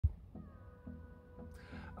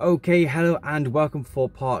Okay, hello and welcome for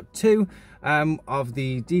part 2 of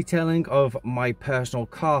the detailing of my personal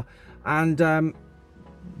car. And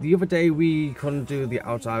the other day we couldn't do the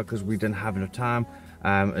outside because we didn't have enough time,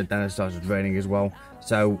 and then it started raining as well.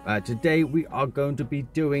 So today we are going to be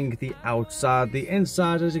doing the outside. The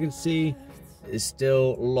inside, as you can see, is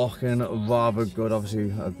still looking rather good. Obviously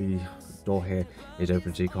the door here is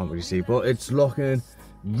open so you can't really see, but it's looking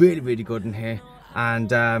really good in here.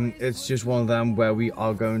 And it's just one of them where we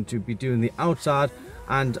are going to be doing the outside.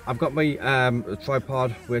 And I've got my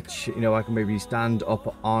tripod, which I can maybe stand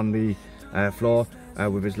up on the floor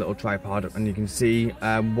with this little tripod, and you can see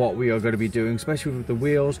what we are going to be doing, especially with the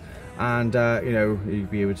wheels. And you'll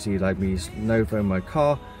be able to see like me snow foam my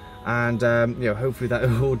car, and hopefully that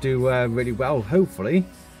will do really well, hopefully.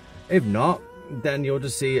 If not, then you'll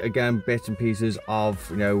just see again bits and pieces of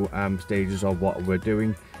stages of what we're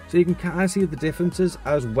doing, so you can kind of see the differences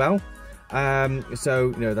as well.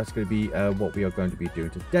 So that's going to be what we are going to be doing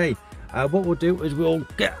today. What we'll do is we'll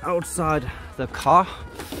get outside the car.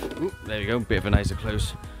 Ooh, there we go, bit of a nicer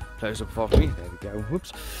close up for me. There we go.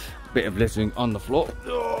 Whoops, bit of littering on the floor.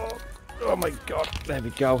 Oh my god, there we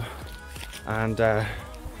go. And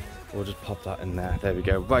we'll just pop that in there. There we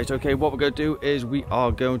go. Right, okay, what we're going to do is we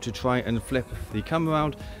are going to try and flip the camera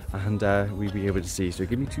around, and we'll be able to see. So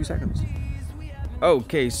give me 2 seconds.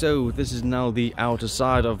 Okay, so this is now the outer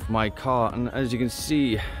side of my car, and as you can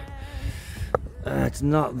see, it's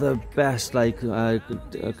not the best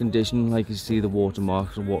condition. Like you see the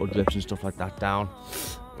watermarks and water drips and stuff like that down,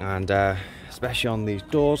 and especially on these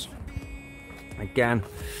doors. Again,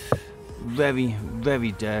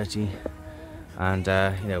 very dirty, and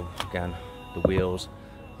again, the wheels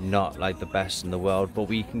not like the best in the world, but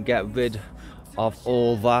we can get rid of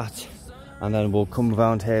all that. And then we'll come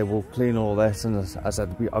around here, we'll clean all this, and as I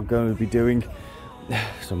said, we are going to be doing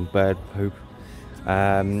some bird poop.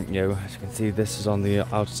 As you can see, this is on the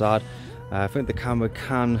outside. I think the camera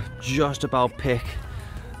can just about pick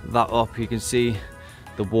that up. You can see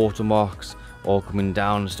the watermarks all coming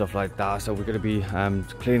down and stuff like that. So we're going to be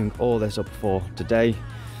cleaning all this up for today.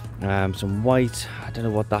 Some white, I don't know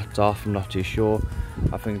what that's off, I'm not too sure.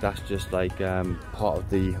 I think that's just like part of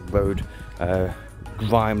the road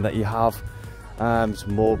grime that you have.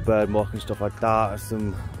 Some more bird mark and stuff like that,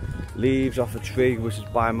 some leaves off a tree which is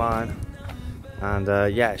by mine, and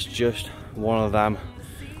yeah, it's just one of them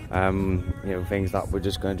things that we're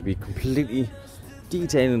just going to be completely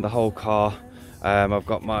detailing the whole car. I've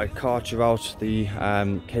got my car throughout the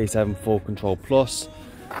K7 Full Control Plus.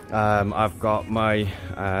 I've got my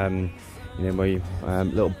my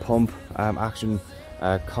little pump action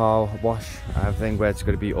car wash thing, where it's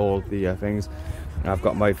going to be all the things. I've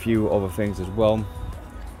got my few other things as well.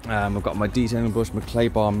 I've got my detailing brush, my clay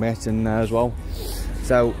bar mitt in there as well.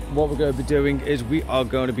 So what we're going to be doing is we are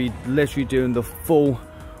going to be literally doing the full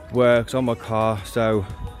works on my car. So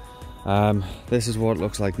this is what it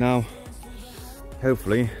looks like now.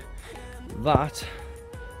 Hopefully that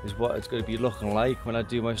is what it's going to be looking like when I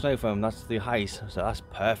do my snow foam. That's the height, so that's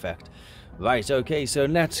perfect. Right, okay, so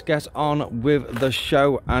let's get on with the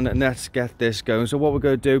show and let's get this going. So what we're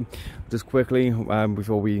going to do, just quickly,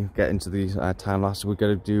 before we get into these time lapse, we're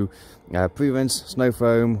going to do pre-rinse, snow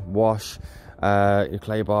foam, wash, your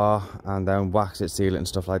clay bar, and then wax it, seal it and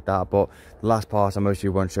stuff like that. But the last part I mostly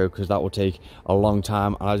won't show because that will take a long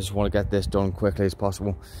time, and I just want to get this done quickly as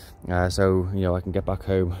possible, so I can get back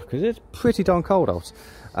home because it's pretty darn cold out.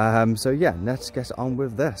 So yeah, let's get on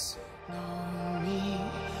with this.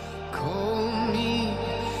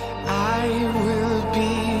 I will be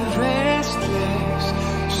restless.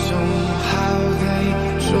 Somehow they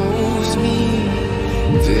chose me.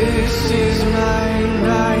 This is my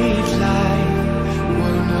nightlife.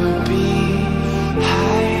 Wanna be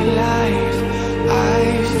high life. I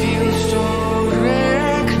feel so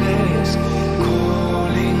reckless.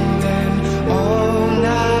 Calling them all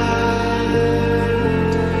night.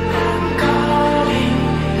 I'm calling.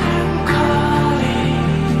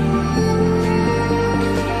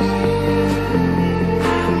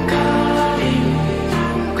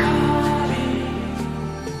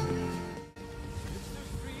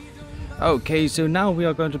 Okay, so now we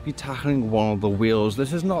are going to be tackling one of the wheels.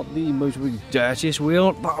 This is not the most dirtiest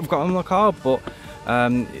wheel that I've got on the car, but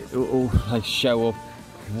it will like show up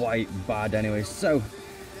quite bad anyway. So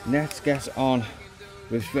let's get on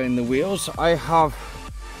with spraying the wheels. I have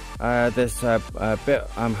this bit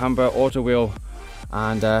Hamber auto wheel,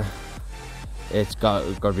 and it's got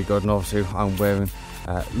to be good, and obviously I'm wearing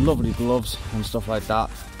lovely gloves and stuff like that,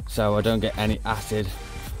 so I don't get any acid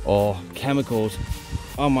or chemicals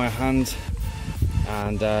on my hands.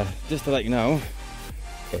 And just to let you know,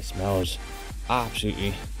 it smells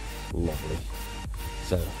absolutely lovely.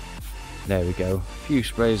 So there we go, a few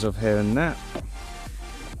sprays up here and there.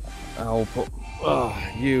 I'll put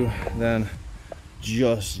you then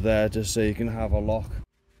just there just so you can have a look.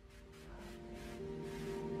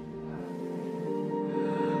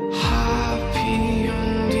 Happy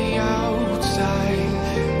on the outside,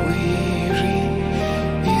 weary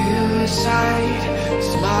inside,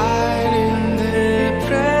 smiling their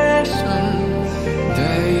present.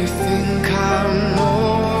 They think I'm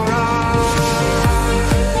alright.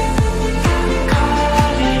 I'm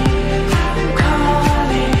calling, I'm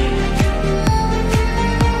calling.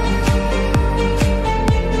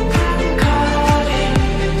 I'm calling,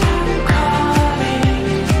 I'm calling.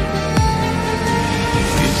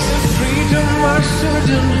 It's the freedom I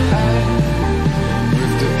shouldn't have,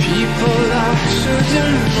 with the people I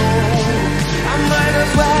shouldn't know. I might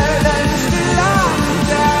as well end the life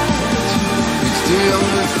that it's the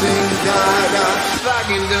only thing that I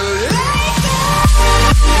fucking do.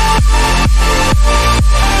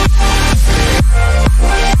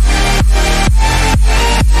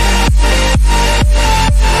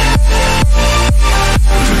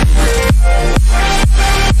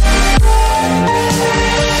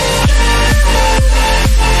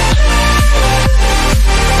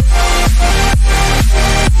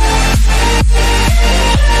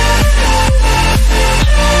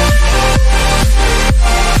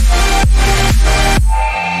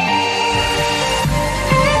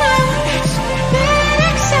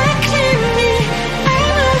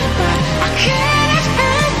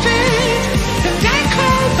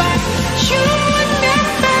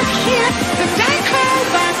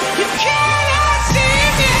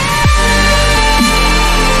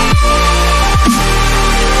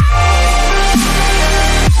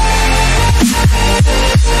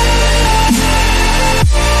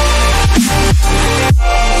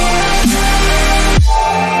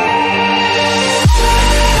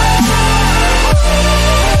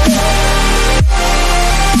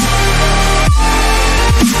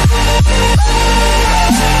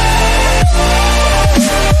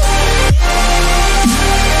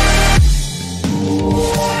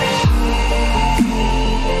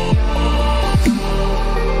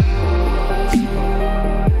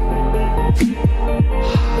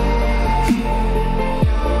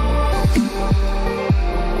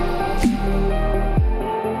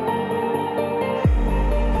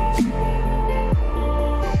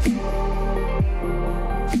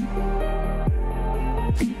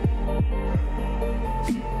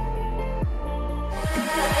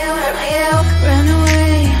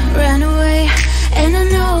 Run away, and I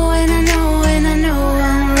know, and I know, and I know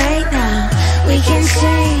I'm right now. We can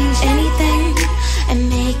change anything and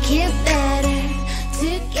make it better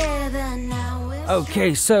together now.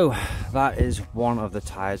 Okay, so that is one of the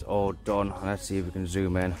tires all done. Let's see if we can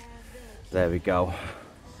zoom in. There we go.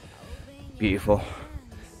 Beautiful,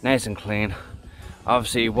 nice and clean.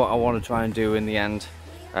 Obviously, what I want to try and do in the end,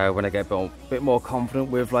 when I get a bit more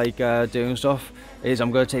confident with like doing stuff, is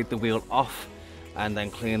I'm going to take the wheel off and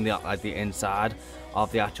then clean the inside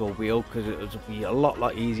of the actual wheel, because it will be a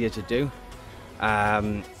lot easier to do.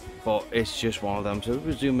 But it's just one of them. So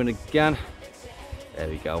we'll zoom in again. There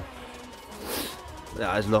we go.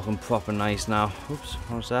 That is looking proper nice now. Oops,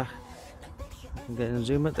 one sec. I'm getting a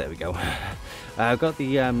zoom in. There we go. I've got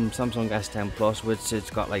the Samsung S10 Plus, which it's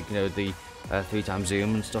got like, you know, the 3x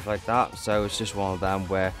zoom and stuff like that. So it's just one of them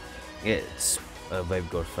where it's a very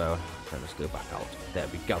good phone. So let's go back out. There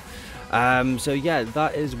we go. So yeah,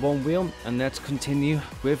 that is one wheel, and let's continue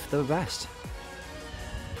with the rest.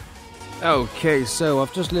 Okay, so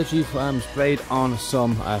I've just literally sprayed on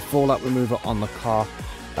some fallout remover on the car.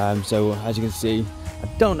 So as you can see, I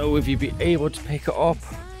don't know if you'd be able to pick it up.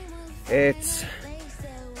 It's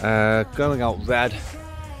going out red,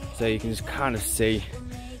 so you can just kind of see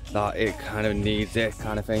that it kind of needs it,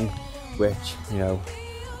 kind of thing. Which, you know,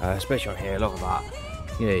 especially on here, look at that.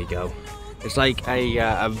 There you go. It's like a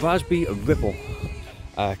raspberry ripple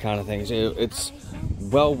kind of thing. So it's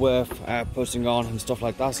well worth putting on and stuff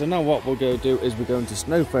like that. So now what we're going to do is we're going to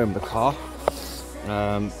snow foam the car,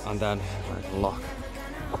 and then I can lock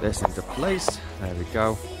this into place. There we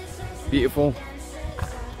go. Beautiful.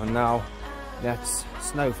 And now let's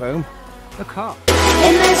snow foam the car.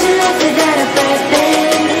 Imagine life without a bad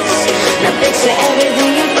things. Now picture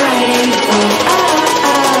everything you're fighting for.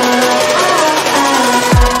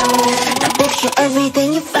 Now picture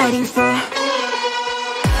everything you're fighting for.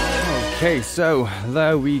 Okay, so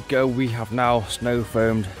there we go. We have now snow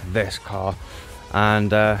foamed this car,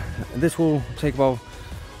 and this will take about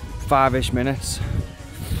 5-ish minutes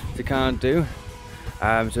to kind of do.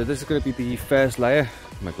 So this is going to be the first layer,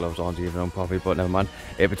 my gloves aren't even on properly, but never mind,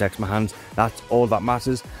 it protects my hands. That's all that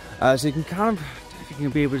matters. So you can kind of, you can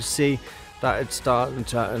be able to see that it's starting to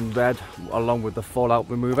turn red along with the fallout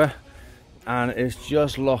remover, and it's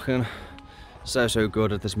just looking so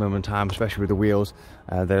good at this moment in time, especially with the wheels.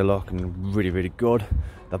 They're looking really good.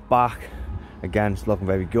 The back, again, it's looking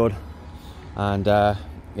very good, and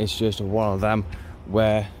it's just one of them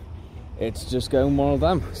where it's just going one of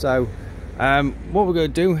them. So what we're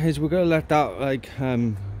going to do is we're going to let that like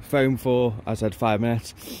foam for, as I said, 5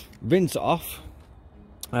 minutes, rinse it off,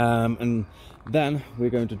 and then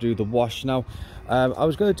we're going to do the wash. Now I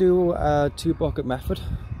was going to do a 2 bucket method,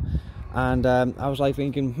 and I was like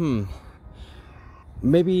thinking,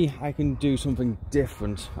 maybe I can do something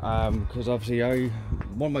different, because obviously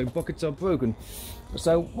one of my buckets are broken.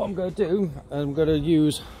 So what I'm going to do, I'm going to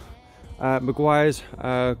use Maguire's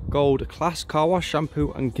Gold Class Car Wash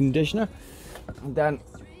shampoo and conditioner, and then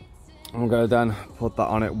I'm going to then put that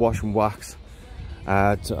on it, wash and wax,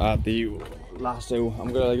 to add the lasso.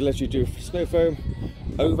 I'm going to literally do snow foam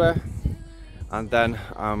over, and then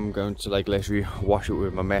I'm going to like literally wash it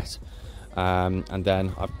with my mitt. And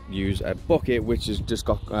then I use a bucket which has just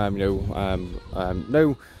got nothing,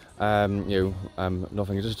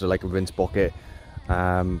 just like a rinse bucket,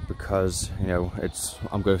 because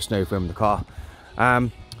I'm going to snow foam the car.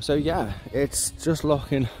 So yeah, it's just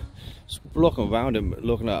looking around and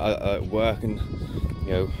looking at work, and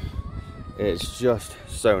it's just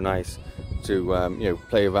so nice to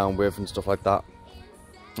play around with and stuff like that.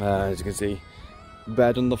 As you can see,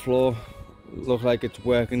 bed on the floor, look like it's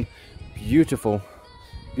working. Beautiful.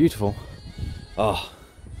 Oh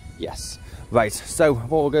yes. Right, so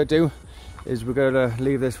what we're going to do is we're going to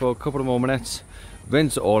leave this for a couple of more minutes,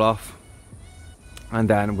 rinse it all off, and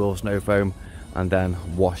then we'll snow foam and then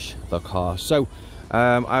wash the car. So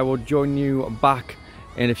I will join you back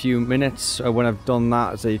in a few minutes when I've done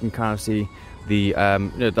that, so you can kind of see the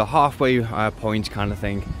the halfway point kind of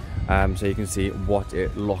thing, so you can see what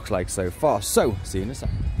it looks like so far. So see you in a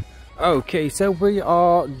second. Okay, so we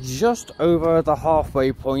are just over the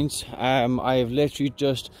halfway point. I have literally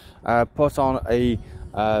just put on the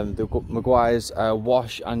Maguire's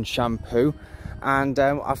wash and shampoo, and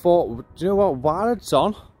I thought, do you know what, while it's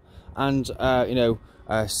on and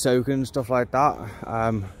soaking and stuff like that,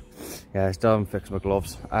 yeah, I still haven't fixed my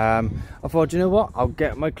gloves. I thought, do you know what, I'll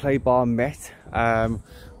get my clay bar mitt,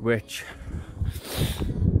 which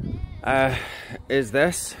is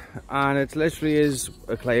this, and it literally is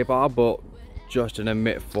a clay bar but just in a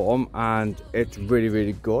mitt form, and it's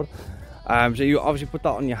really good. So you obviously put that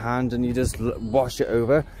on your hand and you just wash it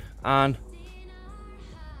over, and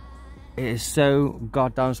it is so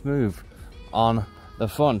goddamn smooth on the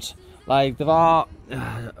front. Like, there are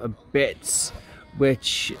bits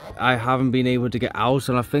which I haven't been able to get out,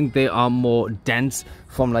 and I think they are more dense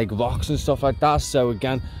from like rocks and stuff like that. So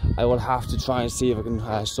again, I will have to try and see if I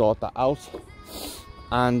can sort that out.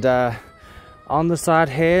 And on the side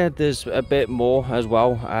here, there's a bit more as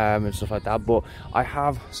well, and stuff like that, but I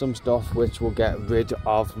have some stuff which will get rid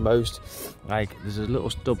of most. Like, there's a little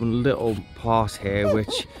stubborn little part here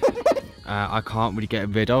which I can't really get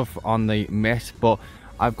rid of on the mitt, but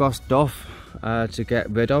I've got stuff to get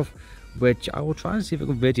rid of, which I will try and see if I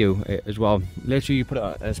can video it as well. Literally, you put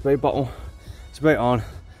it in a spray bottle, spray it on,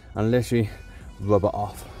 and literally rub it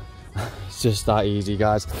off. It's just that easy,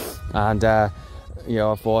 guys. And I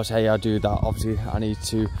thought, hey, I'll do that. Obviously, I need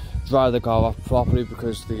to dry the car off properly,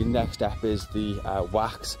 because the next step is the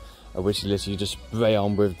wax, which you literally just spray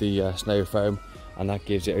on with the snow foam, and that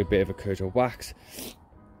gives it a bit of a coat of wax.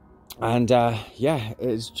 And yeah,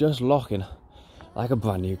 it's just looking like a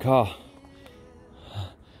brand new car.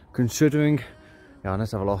 Considering, yeah,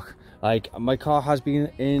 let's have a look. Like, my car has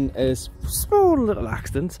been in a small little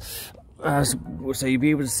accident, so you'll be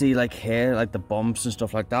able to see like here, like the bumps and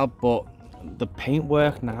stuff like that, but the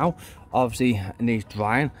paintwork now obviously needs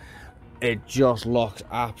drying. It just looks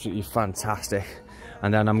absolutely fantastic.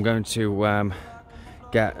 And then I'm going to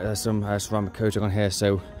get some ceramic coating on here,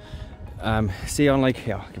 so see on like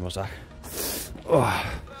here, give me a sec. Oh,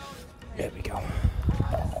 there we go.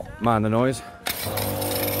 Man, the noise.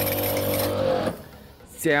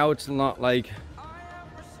 See how it's not like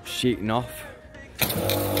sheeting off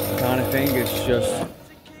kind of thing, it's just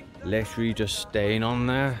literally just staying on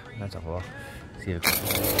there. Let's have a look. See if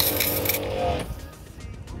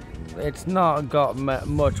it's not got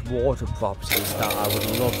much water properties that I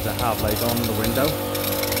would love to have like on the window.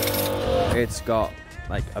 It's got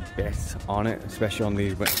like a bit on it, especially on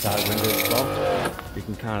these side windows as well. You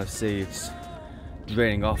can kind of see it's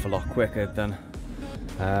draining off a lot quicker than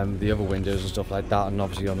the other windows and stuff like that, and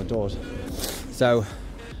obviously on the doors. So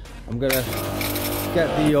I'm gonna get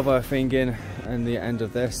the other thing in the end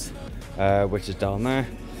of this, which is down there,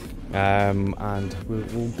 and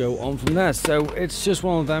we'll go on from there. So it's just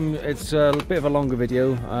one of them. It's a bit of a longer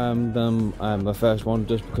video than the first one,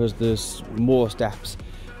 just because there's more steps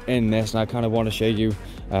in this, and I kind of want to show you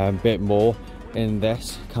a bit more in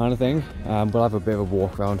this kind of thing. We'll have a bit of a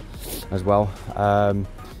walk around as well.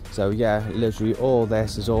 So yeah, literally all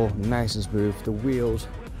this is all nice and smooth. The wheels,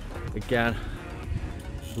 again,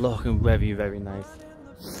 looking very, very nice.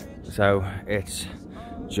 So it's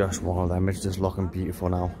just one of them. It's just looking beautiful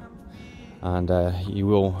now, and you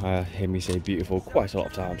will hear me say beautiful quite a lot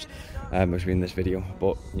of times between this video,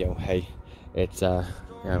 but you know, hey, it's you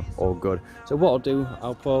know, all good. So what I'll do,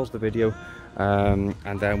 I'll pause the video,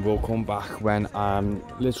 and then we'll come back when I'm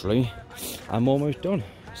almost done.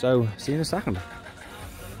 So see you in a second.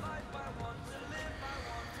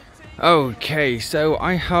 Okay, so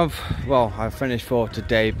I've finished for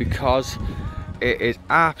today because it is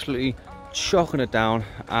absolutely chucking it down,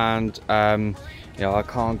 and you know, I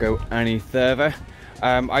can't go any further.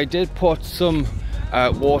 I did put some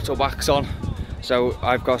water wax on, so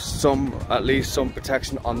I've got at least some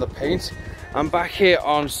protection on the paint. I'm back here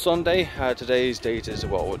on Sunday. Today's date is,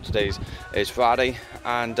 well, today's Friday,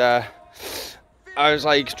 and I was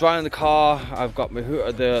like drying the car. I've got my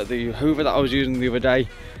the Hoover that I was using the other day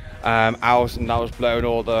out, and that was blowing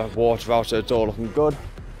all the water out, so it's all looking good.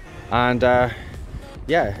 And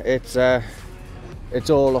yeah, it's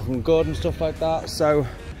all looking good and stuff like that. So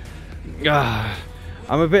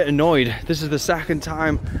I'm a bit annoyed. This is the second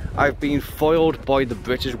time I've been foiled by the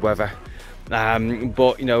British weather,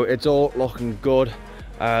 but you know, it's all looking good.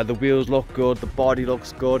 The wheels look good, the body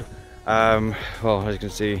looks good. Well, as you can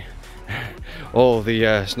see, all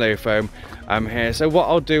the snow foam here. So what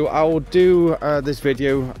I'll do, I will do this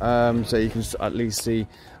video so you can at least see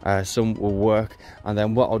some will work, and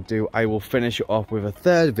then what I'll do, I will finish it off with a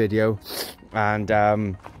third video,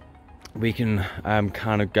 and we can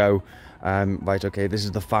kind of go right, okay, this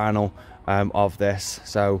is the final of this.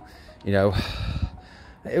 So you know,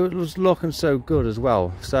 it was looking so good as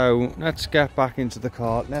well. So let's get back into the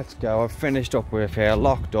car, let's go. I've finished up with here,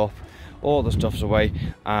 locked up, all the stuff's away,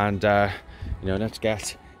 and you know, let's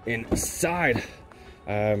get inside.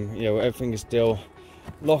 You know, everything is still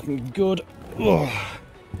looking good. Ugh.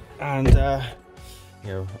 And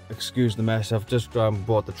you know, excuse the mess, I've just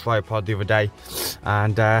bought the tripod the other day,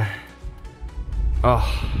 and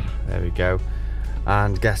oh, there we go,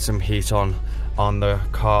 and get some heat on the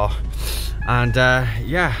car. And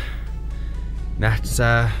yeah, that's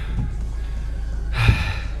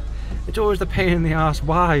it's always the pain in the ass.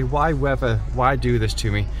 Why weather, why do this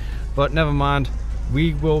to me? But never mind,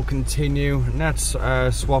 we will continue. Let's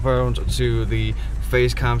swap around to the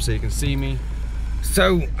face cam so you can see me.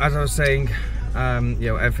 So as I was saying, you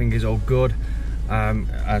know, everything is all good.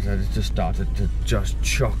 As I just started to just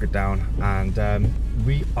chuck it down, and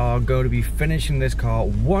we are going to be finishing this car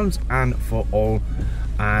once and for all.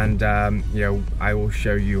 And you know, I will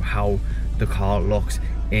show you how the car looks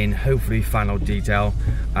in hopefully final detail.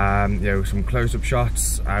 You know, some close-up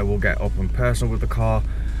shots. I will get up and personal with the car,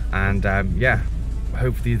 and yeah,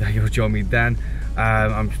 hopefully that you'll join me then.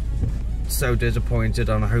 I'm so disappointed,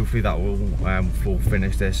 and hopefully that will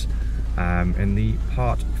finish this in the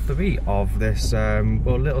part 3 of this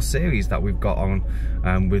well, little series that we've got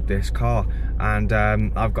on with this car. And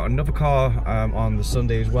I've got another car on the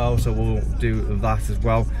Sunday as well, so we'll do that as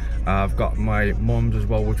well. I've got my mum's as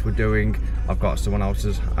well, which we're doing. I've got someone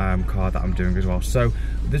else's car that I'm doing as well. So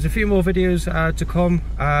there's a few more videos to come,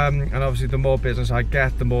 and obviously the more business I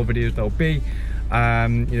get, the more videos there'll be.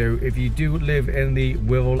 You know, if you do live in the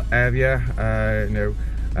Wirral area, you know,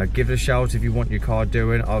 give it a shout if you want your car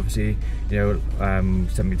doing. Obviously, you know,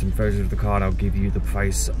 send me some photos of the car and I'll give you the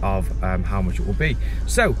price of how much it will be.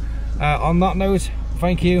 So on that note,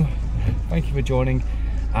 thank you for joining,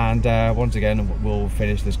 and once again, we'll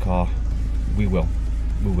finish this car. We will.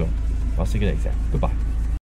 I'll see you later. Goodbye.